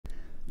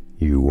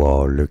You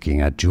are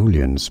looking at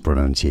Julian's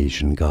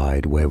pronunciation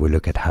guide, where we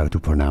look at how to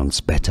pronounce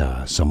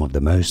better some of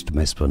the most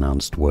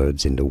mispronounced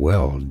words in the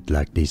world,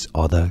 like this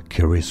other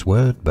curious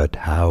word. But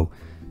how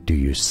do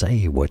you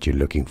say what you're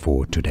looking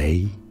for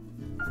today?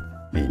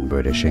 In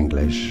British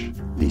English,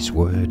 this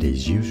word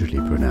is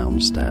usually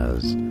pronounced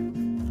as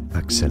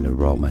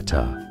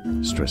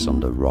accelerometer, stress on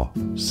the R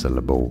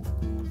syllable,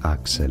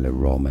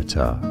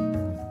 accelerometer.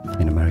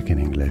 In American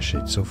English,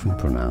 it's often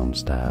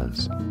pronounced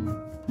as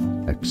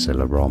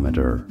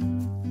accelerometer,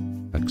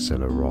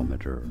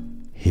 accelerometer.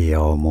 Here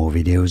are more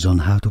videos on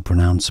how to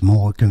pronounce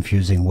more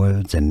confusing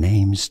words and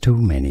names too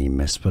many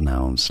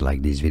mispronounced.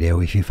 Like this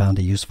video if you found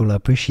it useful. I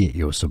appreciate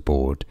your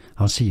support.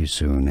 I'll see you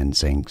soon and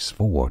thanks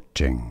for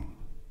watching.